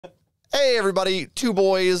Hey, everybody. Two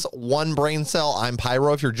boys, one brain cell. I'm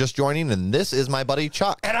Pyro if you're just joining, and this is my buddy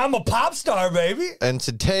Chuck. And I'm a pop star, baby. And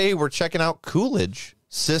today we're checking out Coolidge,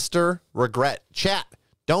 Sister Regret. Chat,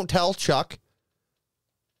 don't tell Chuck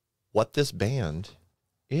what this band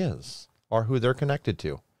is or who they're connected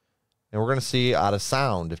to. And we're going to see out of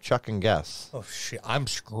sound if Chuck can guess. Oh, shit. I'm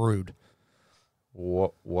screwed.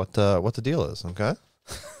 What the deal is, okay?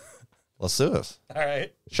 Let's do this. All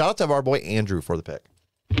right. Shout out to our boy Andrew for the pick.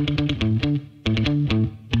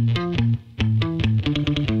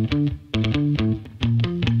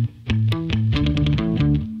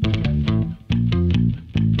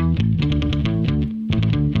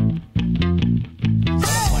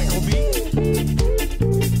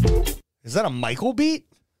 Is that a Michael beat?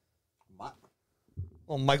 What?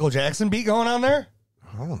 Little Michael Jackson beat going on there?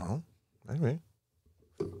 I don't know. Maybe.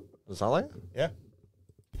 Does it sound like it? Yeah.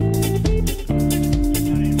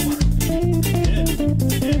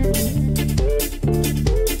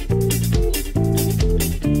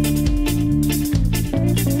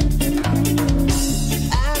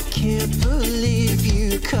 I can't believe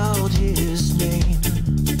you called his name.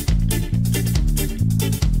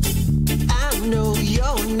 I know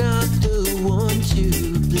you're not the one to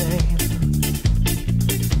blame.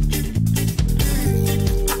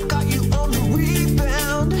 I got you on the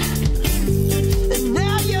rebound, and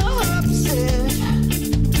now you're upset.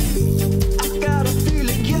 I got a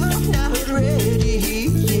feeling you're not ready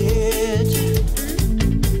yet.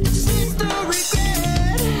 Sister regret.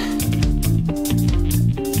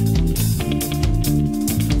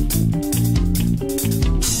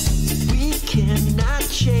 We cannot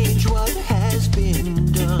change what has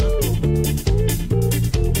been done.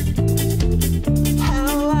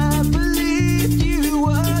 How I believed you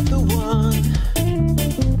were the one.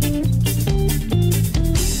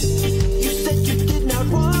 You said you did not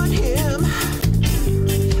want him.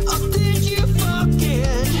 Or did you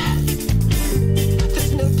forget?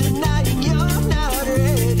 There's no denying you're not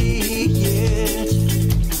ready yet.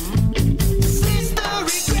 Sister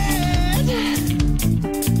regret.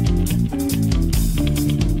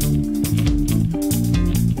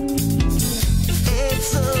 It's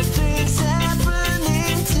something's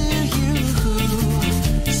happening to you.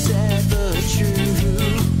 Said the truth.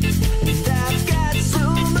 And I've got so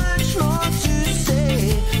much more to say.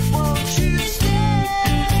 Won't you stay?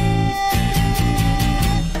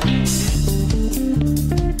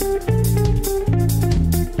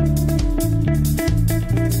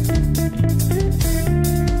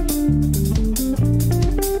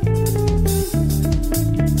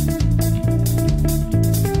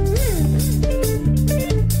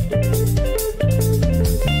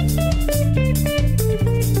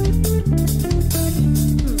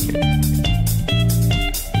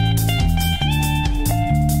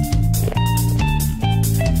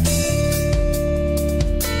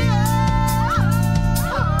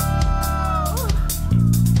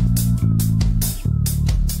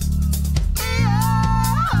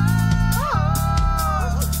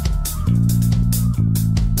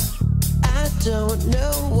 I don't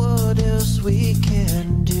know what else we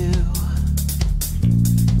can do.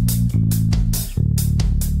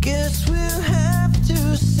 Guess we'll have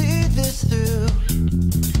to see this through.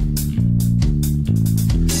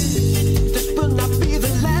 This will not be the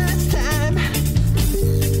last time. I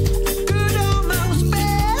could almost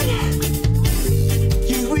bet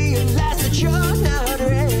you realize that you're not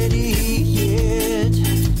ready yet.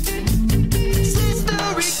 Sister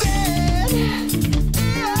regret.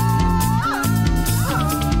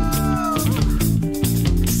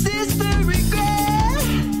 Sister regret.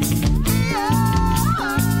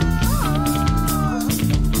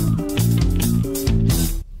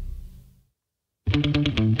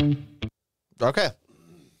 Okay.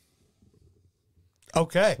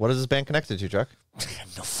 Okay. What is this band connected to, Chuck? I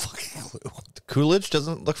have no fucking clue. Coolidge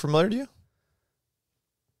doesn't look familiar to you?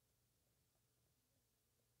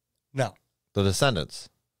 No. The Descendants.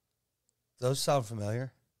 Those sound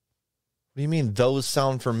familiar. What do you mean those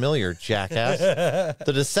sound familiar, jackass?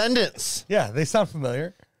 The Descendants. Yeah, they sound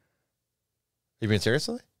familiar. You being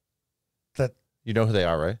seriously? That You know who they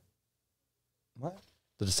are, right? what?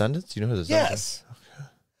 The Descendants? You know who the Descendants Yes.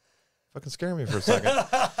 Fucking scare me for a second.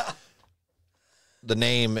 The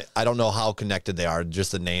name, I don't know how connected they are.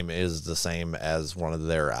 Just the name is the same as one of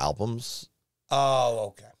their albums. Oh,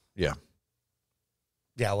 okay. Yeah.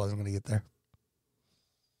 Yeah, I wasn't gonna get there.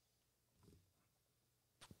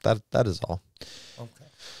 That is all. Okay.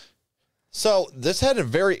 So this had a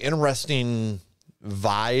very interesting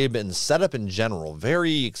vibe and setup in general.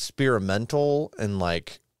 Very experimental and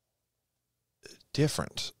like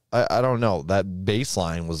different. I don't know. That bass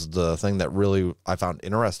line was the thing that really I found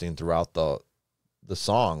interesting throughout the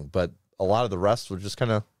song, but a lot of the rest was just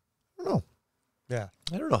kind of, I don't know. Yeah.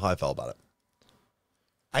 I don't know how I felt about it.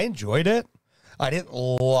 I enjoyed it. I didn't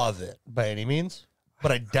love it by any means,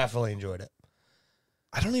 but I definitely enjoyed it.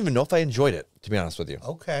 I don't even know if I enjoyed it, to be honest with you.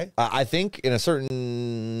 Okay. I think in a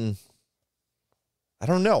certain, I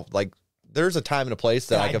don't know, like there's a time and a place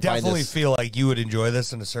that I can find definitely this. feel like you would enjoy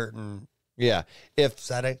this in a certain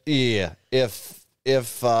setting. It's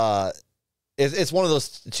one of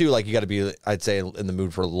those too, like you got to be, I'd say, in the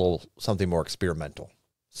mood for a little something more experimental.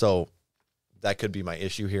 So that could be my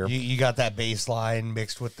issue here. You got that bass line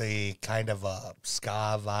mixed with the kind of a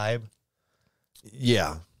ska vibe.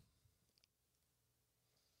 Yeah.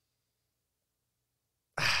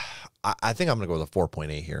 I think I'm going to go with a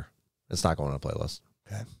 4.8 here. It's not going on a playlist.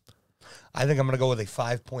 Okay. I think I'm going to go with a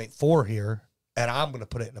 5.4 here, and I'm going to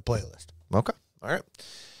put it in a playlist. Okay. All right.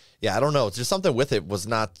 Yeah, I don't know. It's just something with it was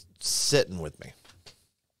not sitting with me.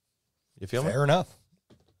 You feel me? Fair enough.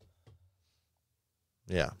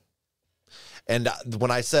 Yeah. And when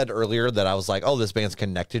I said earlier that I was like, oh, this band's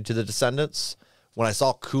connected to the Descendants, when I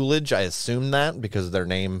saw Coolidge, I assumed that because of their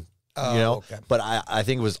name, Okay. But I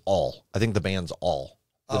think it was All. I think the band's All.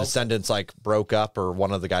 The Descendants like broke up, or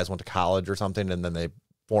one of the guys went to college or something, and then they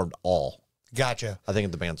formed All. Gotcha. I think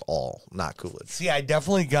the band's All, not Coolidge. See, I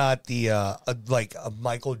definitely got the a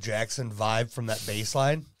Michael Jackson vibe from that bass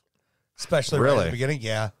line, especially right at the beginning.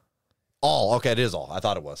 Yeah. All. Okay, it is All. I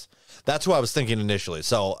thought it was. That's who I was thinking initially.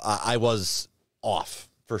 So I was off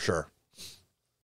for sure.